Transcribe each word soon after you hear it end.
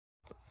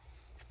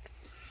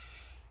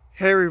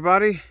Hey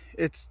everybody,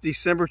 it's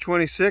December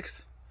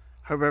 26th.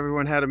 Hope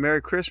everyone had a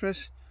Merry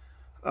Christmas.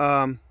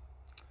 I'm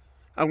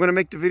going to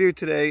make the video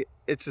today.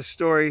 It's a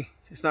story.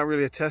 It's not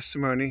really a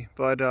testimony,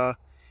 but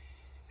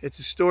it's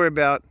a story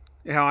about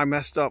how I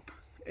messed up,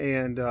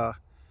 and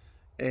I'm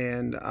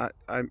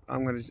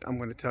going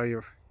to tell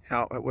you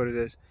what it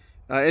is.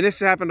 And this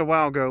happened a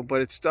while ago,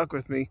 but it stuck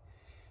with me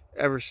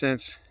ever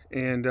since.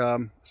 And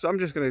so I'm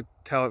just going to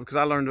tell it because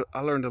I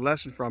learned a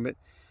lesson from it.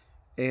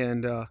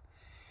 And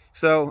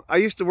so I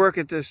used to work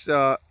at this,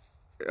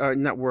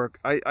 not work.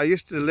 I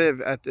used to live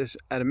at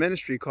a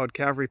ministry called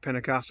Calvary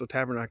Pentecostal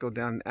Tabernacle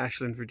down in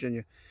Ashland,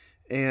 Virginia,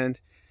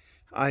 and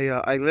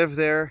I lived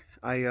there.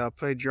 I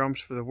played drums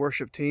for the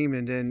worship team,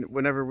 and then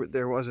whenever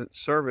there wasn't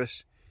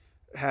service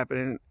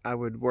happening, I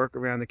would work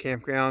around the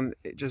campground,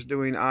 just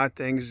doing odd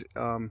things.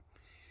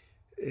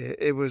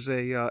 It was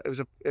a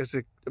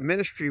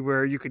ministry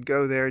where you could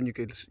go there and you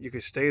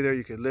could stay there,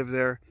 you could live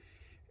there,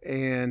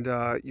 and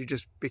you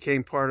just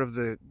became part of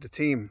the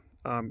team,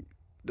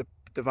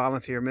 the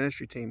volunteer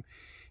ministry team,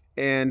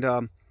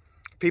 and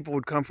people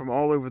would come from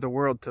all over the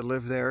world to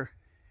live there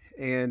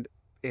and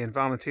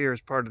volunteer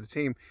as part of the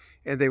team,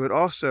 and they would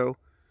also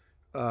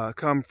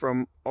come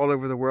from all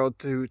over the world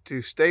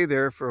to stay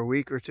there for a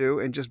week or two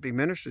and just be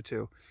ministered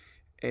to.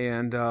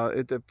 And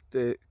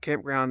the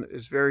campground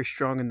is very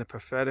strong in the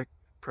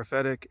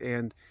prophetic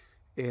and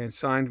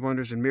signs,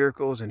 wonders, and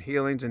miracles, and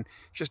healings, and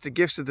just the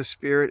gifts of the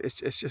Spirit.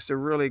 It's just a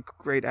really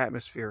great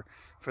atmosphere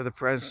for the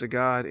presence of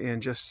God,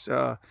 and just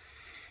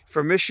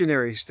for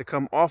missionaries to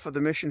come off of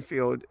the mission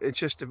field. It's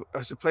just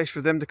a place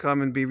for them to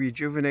come and be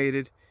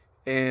rejuvenated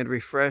and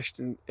refreshed,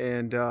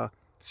 and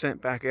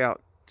sent back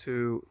out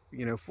to,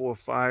 full of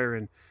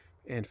fire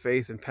and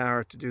faith and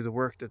power to do the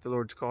work that the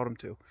Lord's called them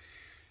to.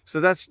 So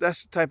that's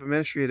the type of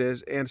ministry it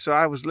is. And so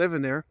I was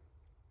living there,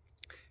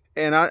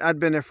 and I'd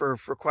been there for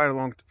quite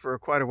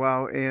a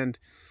while, and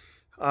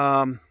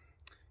and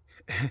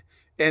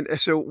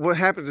so what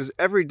happens is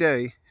every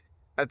day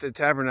at the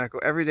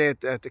tabernacle, every day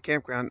at the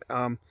campground,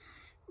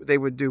 they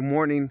would do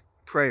morning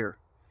prayer.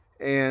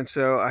 And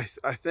so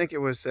I think it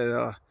was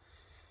I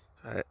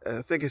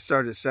think it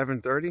started at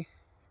 7:30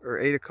 or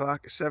 8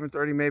 o'clock,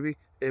 7:30 maybe.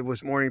 It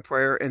was morning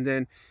prayer, and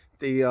then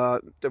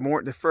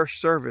the first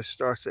service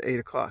starts at 8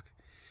 o'clock,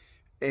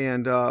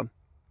 and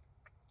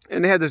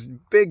they had this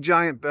big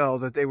giant bell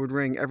that they would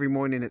ring every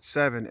morning at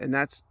 7, and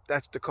that's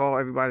to call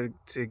everybody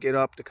to get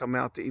up to come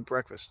out to eat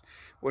breakfast.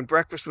 When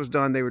breakfast was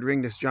done, they would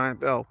ring this giant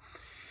bell,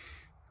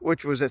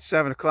 which was at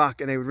 7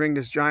 o'clock, and they would ring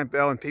this giant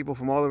bell, and people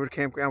from all over the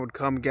campground would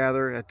come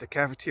gather at the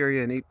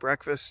cafeteria and eat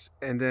breakfast.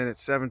 And then at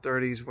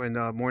 7:30 is when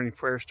morning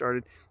prayer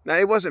started. Now,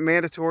 it wasn't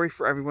mandatory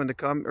for everyone to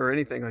come or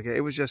anything like that.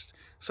 It was just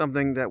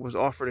something that was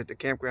offered at the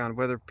campground.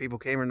 Whether people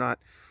came or not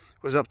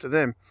was up to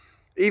them.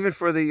 Even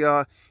for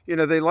the,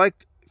 they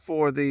liked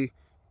for the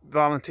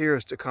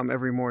volunteers to come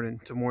every morning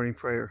to morning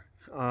prayer,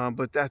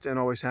 but that didn't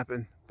always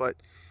happen. But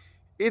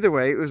either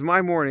way, it was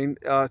my morning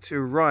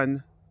to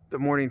run the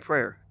morning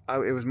prayer.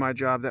 It was my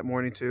job that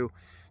morning to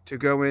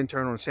go in,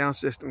 turn on the sound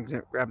system,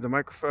 grab the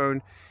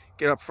microphone,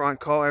 get up front,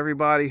 call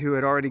everybody who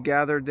had already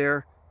gathered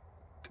there,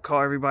 to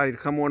call everybody to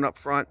come on up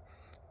front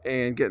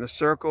and get in a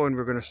circle, and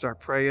we're going to start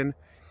praying.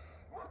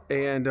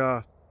 And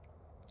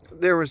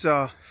there was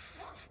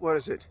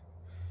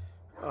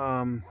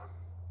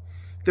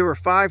there were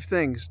 5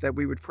 things that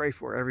we would pray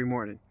for every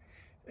morning,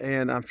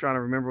 and I'm trying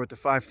to remember what the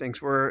 5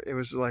 things were. It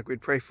was like we'd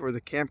pray for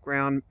the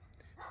campground,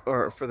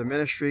 or for the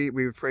ministry.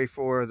 We would pray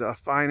for the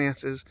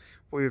finances.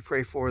 We would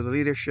pray for the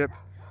leadership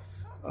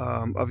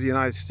of the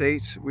United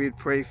States. We'd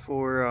pray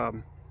for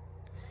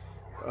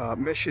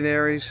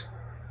missionaries,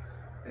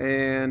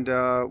 and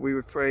we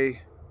would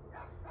pray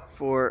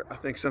for, I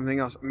think, something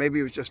else. Maybe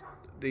it was just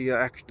the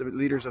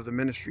leaders of the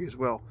ministry as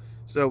well.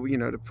 So,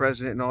 the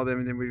president and all them,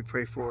 and then we would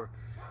pray for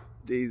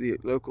the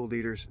local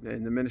leaders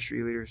and the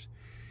ministry leaders.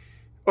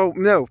 Oh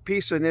no,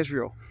 peace in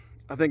Israel.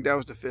 I think that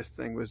was the 5th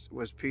thing,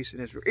 was peace in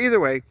Israel. Either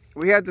way,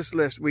 we had this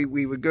list.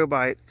 We would go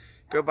by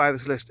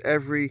this list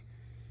every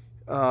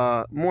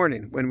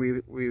morning when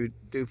we would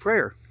do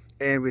prayer,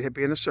 and we'd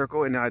be in a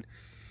circle, and I'd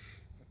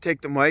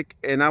take the mic,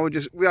 and I'd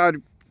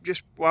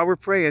just while we're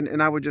praying,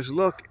 and I would just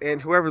look,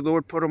 and whoever the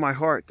Lord put on my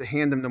heart to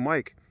hand them the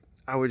mic,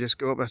 I would just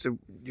go up. I said,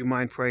 "Do you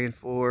mind praying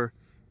for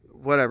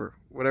whatever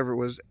it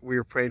was we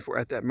were praying for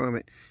at that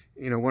moment?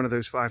 One of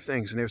those 5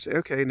 things." And they would say,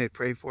 "Okay," and they'd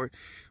pray for it.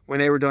 When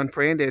they were done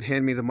praying, they'd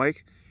hand me the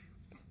mic,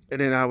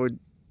 and then I would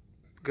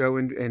go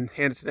and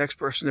hand it to the next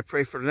person to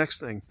pray for the next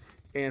thing.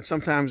 And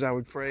sometimes I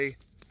would pray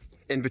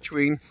in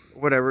between,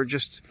 whatever,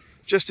 just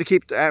to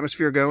keep the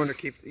atmosphere going, or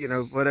keep,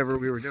 whatever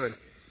we were doing.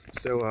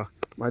 So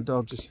my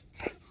dog just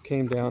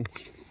came down.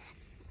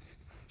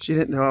 She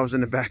didn't know I was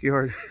in the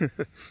backyard.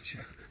 She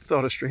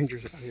thought of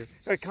strangers out here.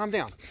 All right, calm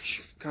down.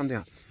 Shh, calm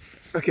down.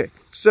 Okay,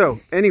 so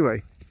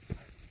anyway,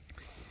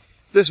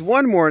 this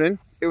one morning,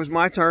 it was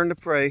my turn to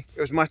pray.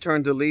 It was my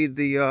turn to lead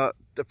the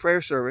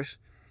prayer service.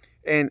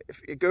 And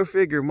go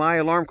figure, my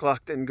alarm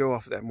clock didn't go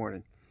off that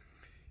morning.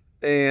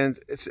 And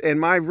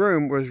my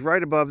room was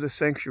right above the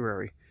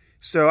sanctuary.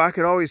 So I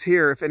could always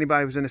hear if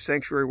anybody was in the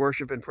sanctuary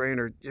worshiping, praying,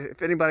 or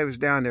if anybody was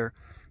down there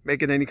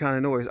making any kind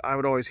of noise, I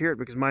would always hear it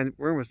because my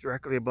room was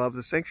directly above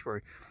the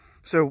sanctuary.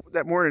 So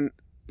that morning,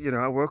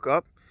 I woke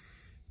up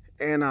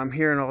and I'm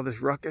hearing all this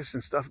ruckus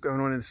and stuff going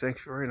on in the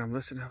sanctuary, and I'm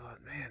listening. I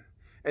thought, man.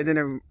 And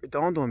then it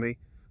dawned on me,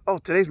 oh,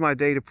 today's my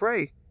day to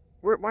pray.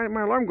 Why did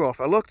my alarm go off?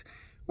 I looked,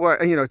 well,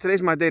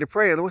 today's my day to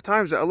pray. And what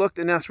time is it? I looked,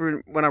 and that's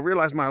when I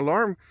realized my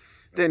alarm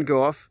didn't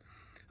go off.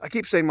 I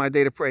keep saying my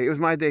day to pray. It was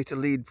my day to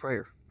lead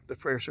prayer, the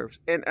prayer service.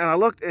 And I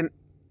looked, and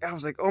I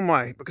was like, oh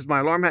my, because my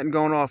alarm hadn't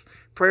gone off.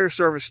 Prayer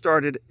service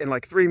started in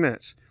like 3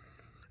 minutes.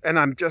 And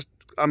I'm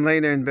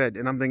laying there in bed,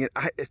 and I'm thinking,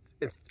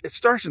 it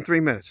starts in 3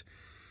 minutes.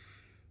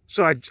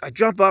 So I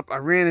jump up, I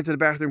ran into the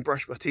bathroom,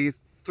 brushed my teeth,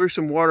 threw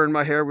some water in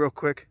my hair real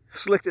quick,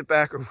 slicked it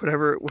back or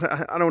whatever,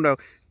 I don't know,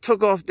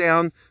 took off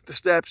down the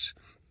steps,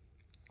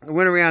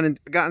 went around and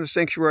got in the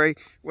sanctuary,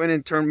 went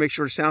in, turned, make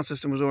sure the sound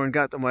system was on,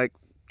 got the mic,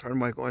 turned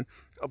the mic on.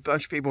 A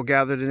bunch of people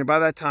gathered in there. By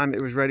that time,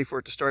 it was ready for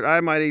it to start.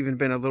 I might have even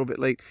been a little bit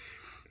late,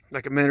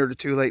 like a minute or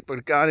two late, but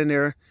it got in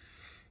there,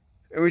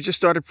 and we just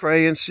started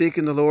praying,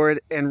 seeking the Lord,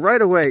 and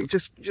right away,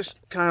 just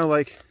kind of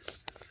like,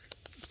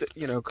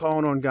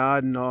 calling on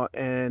God and all,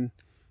 and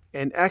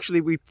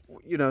actually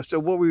so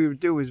what we would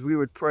do is we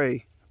would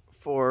pray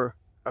for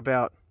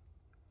about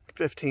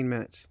 15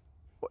 minutes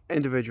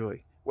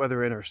individually,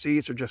 whether in our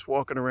seats or just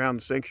walking around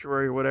the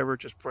sanctuary or whatever,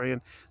 just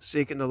praying,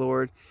 seeking the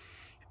Lord.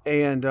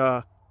 And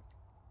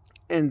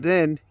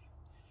then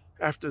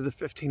after the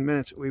 15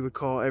 minutes, we would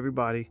call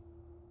everybody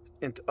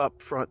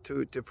up front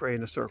to pray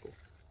in a circle.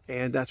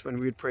 And that's when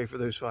we would pray for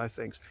those 5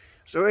 things.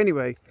 So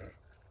anyway,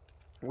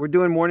 we're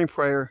doing morning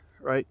prayer,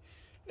 right?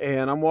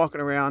 And I'm walking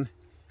around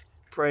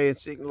praying,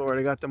 seeking the Lord.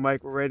 I got the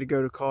mic. We're ready to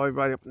go to call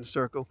everybody up in the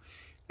circle.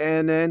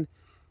 And then,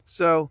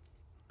 so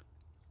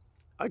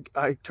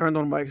I turned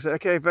on the mic and said,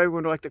 okay, if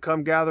everyone would like to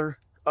come gather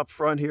up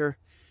front here.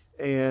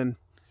 And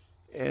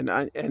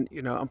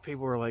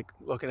people were like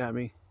looking at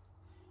me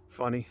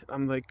funny.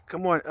 I'm like,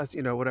 come on,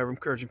 whatever,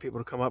 encouraging people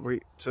to come up.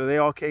 So they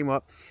all came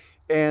up,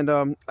 and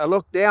I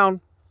looked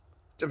down.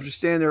 I'm just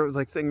standing there,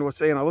 like thinking what to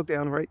say, and I looked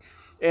down, right,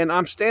 and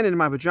I'm standing in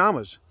my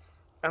pajamas,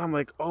 and I'm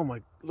like, oh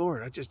my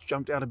Lord, I just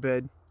jumped out of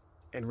bed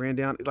and ran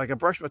down, like I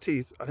brushed my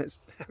teeth. I didn't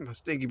have my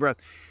stinky breath,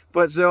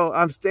 but so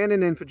I'm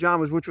standing in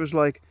pajamas, which was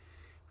like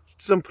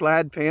some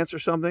plaid pants or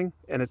something,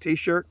 and a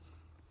t-shirt,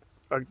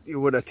 or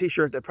with a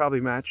t-shirt that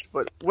probably matched,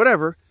 but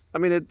whatever. I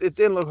mean, it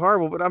didn't look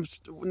horrible, but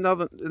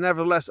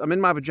nevertheless, I'm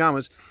in my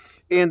pajamas,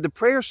 and the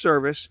prayer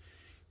service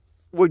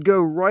would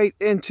go right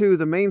into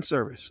the main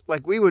service.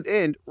 Like, we would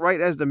end right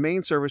as the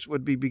main service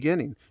would be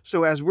beginning.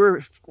 So as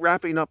we're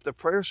wrapping up the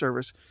prayer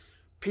service,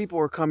 people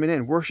are coming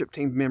in. Worship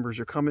team members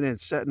are coming in,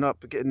 setting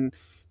up, getting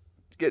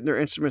their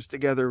instruments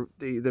together.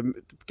 The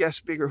guest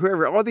speaker,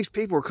 whoever, all these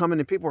people are coming,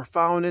 and people are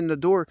following in the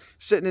door,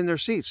 sitting in their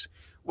seats,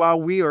 while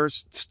we are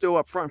still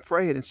up front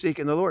praying and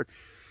seeking the Lord.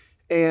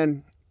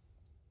 And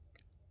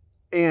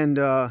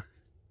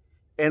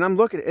I'm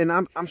looking, and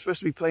I'm supposed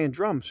to be playing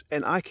drums,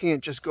 and I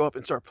can't just go up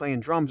and start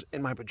playing drums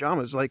in my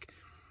pajamas. Like,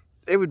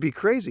 it would be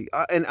crazy.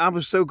 And I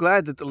was so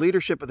glad that the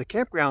leadership of the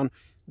campground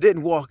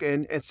didn't walk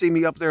in and see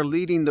me up there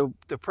leading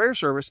the prayer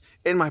service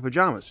in my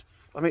pajamas.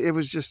 I mean, it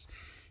was just,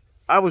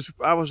 I was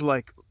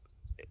like,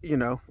 it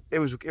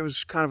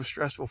was kind of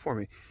stressful for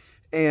me.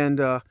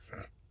 And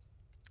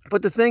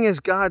but the thing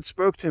is, God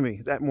spoke to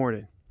me that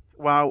morning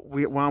while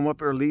I'm up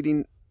there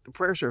leading the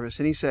prayer service,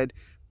 and He said,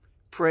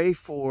 pray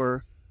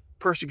for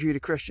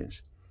persecuted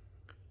Christians.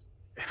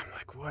 And I'm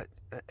like, what?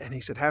 And He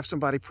said, have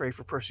somebody pray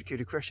for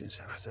persecuted Christians.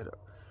 And I said,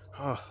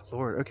 oh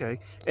Lord, okay.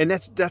 And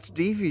that's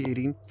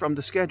deviating from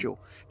the schedule.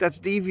 That's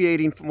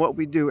deviating from what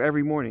we do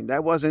every morning.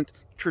 That wasn't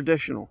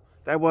traditional.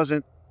 That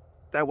wasn't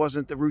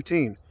the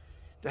routine,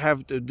 to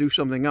have to do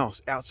something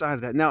else outside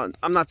of that. Now,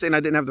 I'm not saying I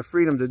didn't have the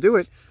freedom to do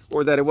it,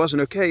 or that it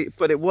wasn't okay,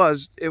 but it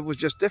was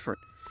just different.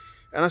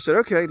 And I said,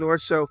 okay,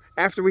 Lord. So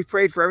after we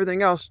prayed for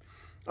everything else,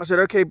 I said,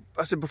 okay.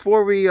 I said,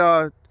 before we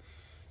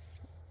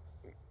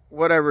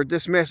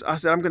dismiss, I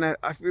said,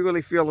 I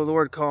really feel the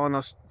Lord calling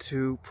us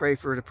to pray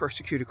for the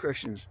persecuted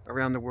Christians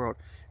around the world.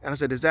 And I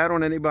said, is that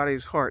on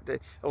anybody's heart?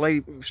 A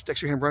lady sticks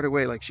her hand right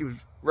away, like she was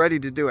ready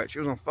to do it. She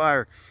was on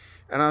fire.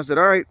 And I said,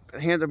 all right, I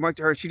handed the mic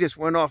to her, and she just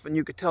went off, and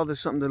you could tell there's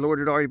something the Lord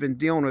had already been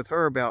dealing with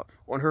her about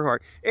on her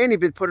heart. And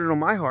He'd been putting it on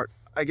my heart,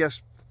 I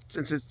guess,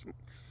 since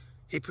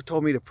He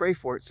told me to pray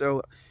for it.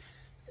 So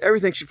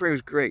everything she prayed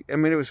was great. I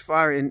mean, it was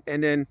fire. And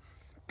then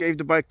gave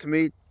the mic to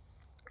me,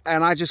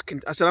 and I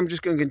said, I'm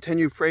just going to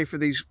continue to pray for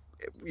these,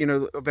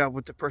 about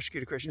with the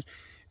persecuted Christians.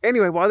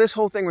 Anyway, while this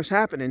whole thing was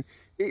happening,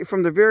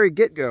 from the very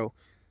get-go,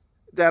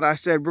 that I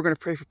said, we're going to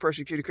pray for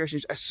persecuted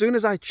Christians, as soon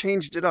as I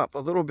changed it up a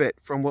little bit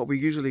from what we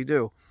usually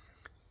do,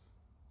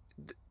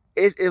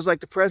 it is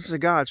like the presence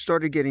of God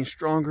started getting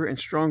stronger and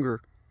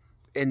stronger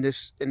in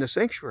the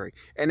sanctuary.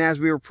 And as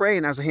we were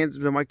praying, as I handed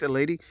the mic to the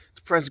lady,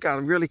 the presence of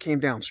God really came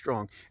down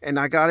strong. And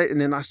I got it, and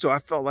then I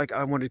felt like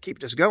I wanted to keep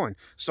this going.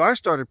 So I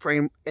started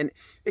praying, and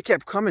it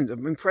kept coming. The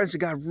presence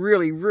of God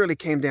really, really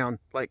came down,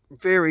 like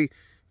very,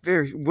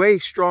 very, way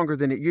stronger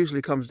than it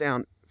usually comes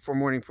down for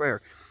morning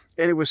prayer.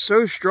 And it was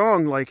so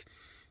strong, like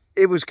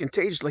it was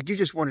contagious. Like you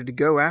just wanted to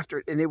go after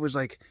it. And it was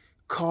like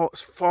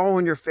fall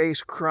on your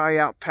face, cry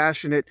out,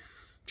 passionate,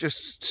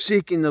 just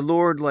seeking the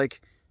Lord,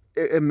 like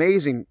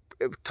amazing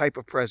type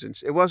of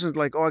presence. It wasn't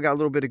like, oh, I got a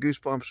little bit of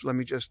goosebumps, let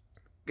me just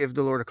give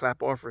the Lord a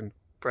clap offering.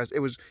 It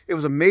was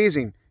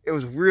amazing. It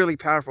was really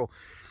powerful.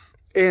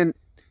 And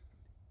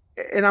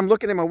I'm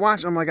looking at my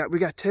watch, and I'm like, we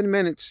got 10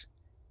 minutes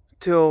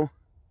until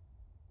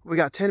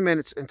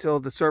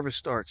the service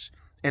starts.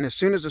 And as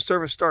soon as the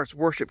service starts,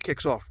 worship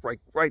kicks off.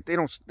 Right. They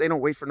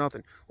don't wait for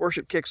nothing.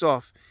 Worship kicks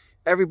off.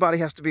 Everybody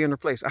has to be in their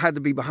place. I had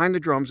to be behind the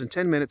drums in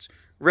 10 minutes,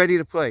 ready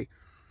to play.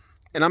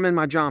 And I'm in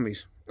my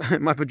jammies,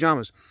 my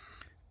pajamas.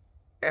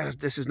 And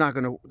this is not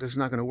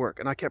gonna work.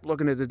 And I kept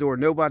looking at the door.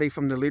 Nobody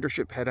from the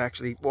leadership had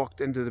actually walked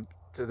into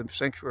the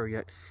sanctuary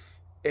yet.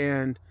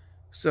 And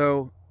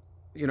so,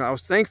 I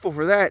was thankful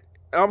for that.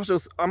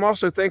 I'm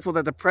also thankful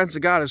that the presence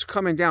of God is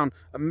coming down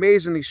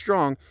amazingly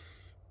strong.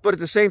 But at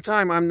the same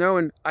time, I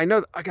know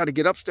I got to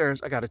get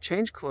upstairs. I got to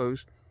change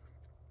clothes.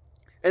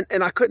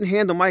 And I couldn't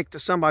hand the mic to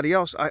somebody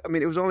else. I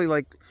mean, it was only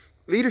like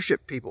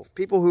leadership people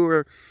who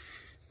were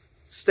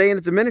staying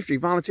at the ministry,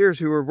 volunteers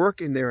who were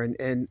working there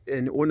and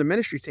on the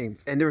ministry team.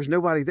 And there was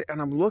nobody there.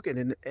 And I'm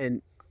looking,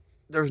 and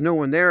there was no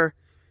one there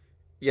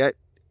yet,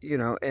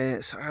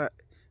 And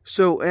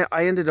so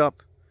I ended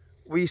up,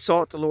 we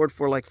sought the Lord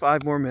for like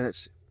 5 more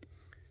minutes.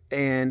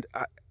 And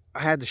I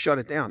had to shut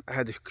it down. I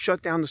had to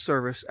shut down the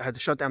service. I had to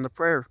shut down the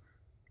prayer.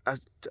 I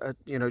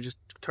just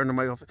turn the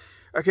mic off.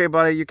 Okay,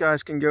 buddy, you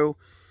guys can go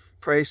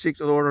pray, seek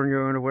the Lord on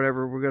your own or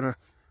whatever.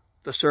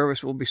 The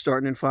service will be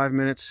starting in 5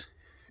 minutes.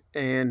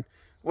 And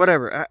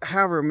whatever,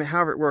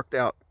 however it worked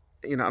out.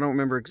 I don't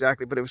remember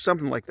exactly, but it was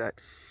something like that.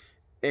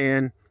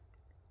 And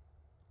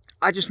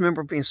I just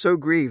remember being so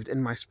grieved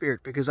in my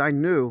spirit because I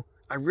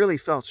really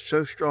felt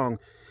so strong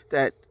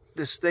that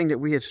this thing that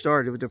we had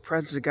started, the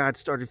presence of God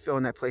started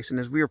filling that place. And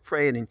as we were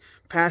praying and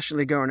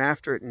passionately going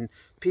after it, and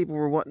people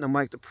were wanting the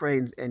mic to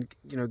pray and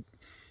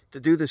to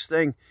do this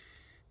thing,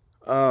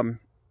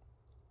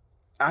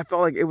 I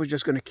felt like it was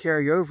just going to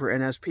carry over.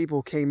 And as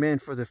people came in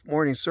for the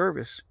morning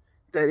service,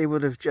 that they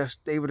would have just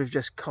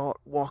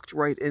walked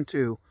right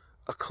into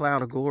a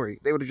cloud of glory.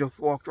 They would have just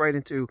walked right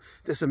into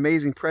this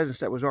amazing presence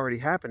that was already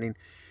happening.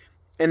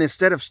 And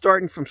instead of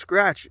starting from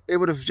scratch, it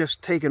would have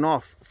just taken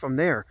off from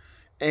there.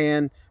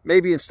 And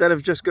maybe instead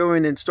of just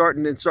going and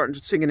starting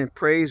singing in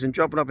praise and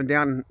jumping up and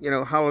down,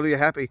 hallelujah,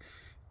 happy,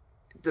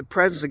 the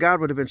presence of God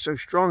would have been so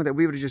strong that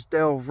we would have just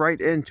delved right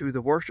into the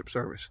worship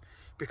service,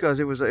 because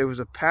it was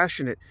a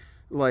passionate,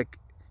 like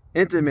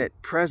intimate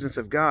presence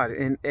of God,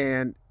 and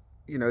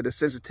the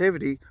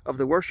sensitivity of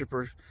the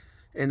worshipers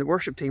and the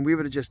worship team. We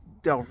would have just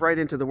delved right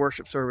into the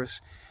worship service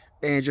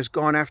and just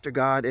gone after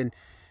God, and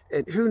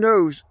who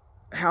knows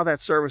how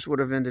that service would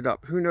have ended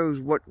up. Who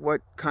knows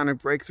what kind of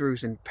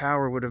breakthroughs and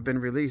power would have been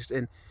released.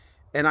 And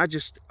I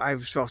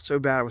felt so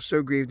bad. I was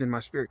so grieved in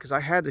my spirit because I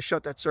had to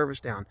shut that service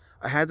down.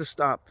 I had to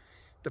stop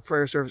the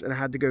prayer service, and I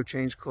had to go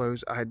change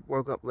clothes. I had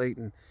woke up late,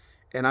 and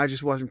I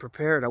just wasn't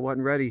prepared. I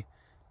wasn't ready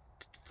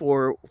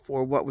for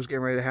what was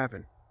getting ready to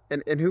happen.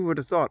 And who would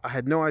have thought? I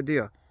had no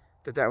idea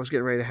that was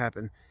getting ready to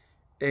happen.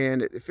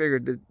 And it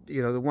figured that,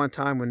 the one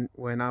time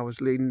when I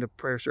was leading the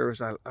prayer service,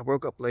 I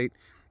woke up late.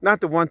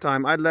 Not the one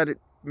time, I'd led it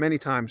many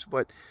times,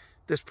 but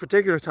this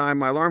particular time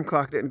my alarm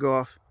clock didn't go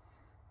off,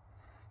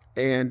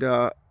 and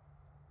I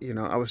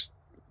was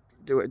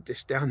doing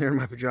just down there in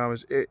my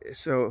pajamas.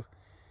 So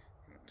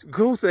the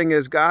cool thing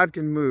is God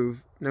can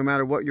move no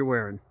matter what you're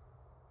wearing,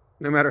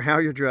 no matter how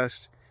you're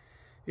dressed.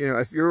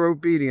 If you're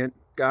obedient,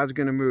 God's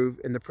going to move,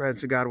 and the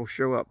presence of God will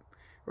show up,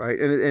 right?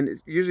 And it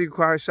usually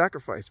requires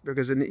sacrifice,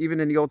 because even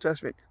in the Old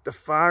Testament, the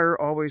fire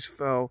always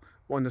fell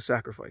on the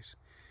sacrifice.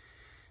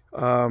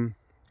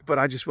 But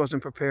I just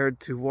wasn't prepared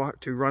to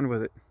run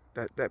with it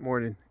that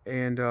morning.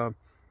 And I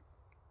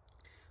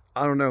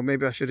don't know,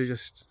 maybe I should have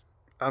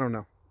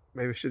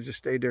maybe I should have just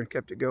stayed there and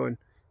kept it going,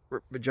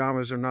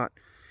 pajamas or not.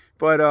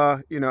 But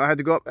I had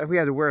to go up, we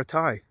had to wear a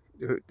tie.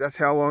 That's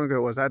how long ago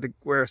it was. I had to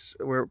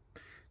wear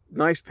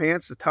nice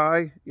pants, a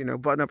tie,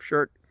 button-up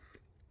shirt,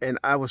 and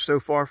I was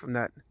so far from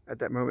that at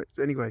that moment.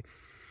 Anyway,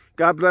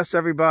 God bless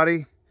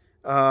everybody.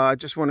 I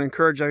just want to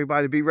encourage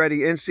everybody to be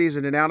ready in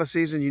season and out of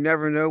season. You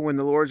never know when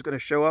the Lord's going to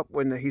show up,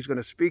 when He's going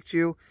to speak to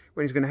you,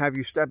 when He's going to have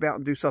you step out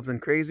and do something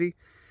crazy.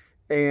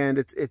 And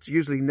it's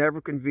usually never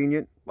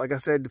convenient. Like I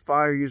said, the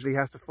fire usually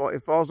has to fall.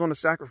 It falls on the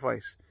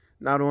sacrifice,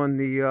 not on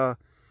the,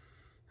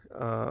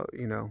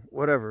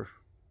 whatever.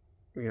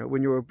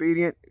 When you're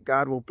obedient,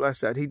 God will bless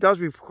that. He does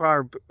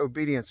require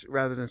obedience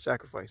rather than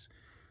sacrifice.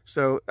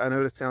 So I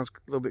know that sounds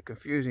a little bit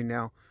confusing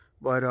now,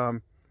 but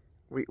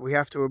we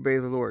have to obey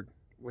the Lord.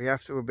 We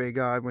have to obey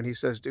God. When He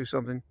says do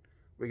something,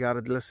 we got to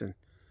listen.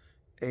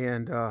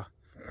 And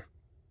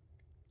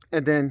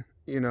then,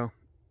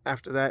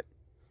 after that,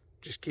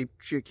 just keep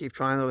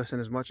trying to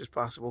listen as much as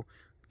possible.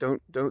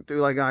 Don't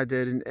do like I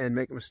did and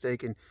make a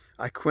mistake. And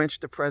I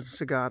quenched the presence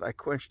of God. I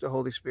quenched the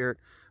Holy Spirit.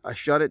 I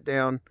shut it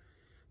down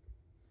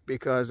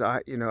because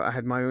I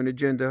had my own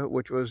agenda,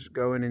 which was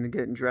going in and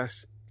getting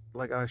dressed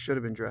like I should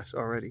have been dressed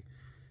already.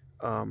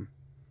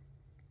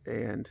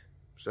 And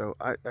so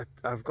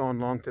I've gone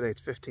long today.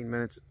 It's 15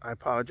 minutes. I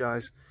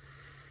apologize.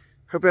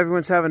 Hope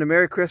everyone's having a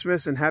Merry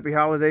Christmas and Happy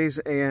Holidays,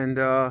 and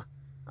I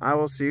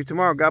will see you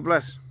tomorrow. God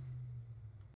bless.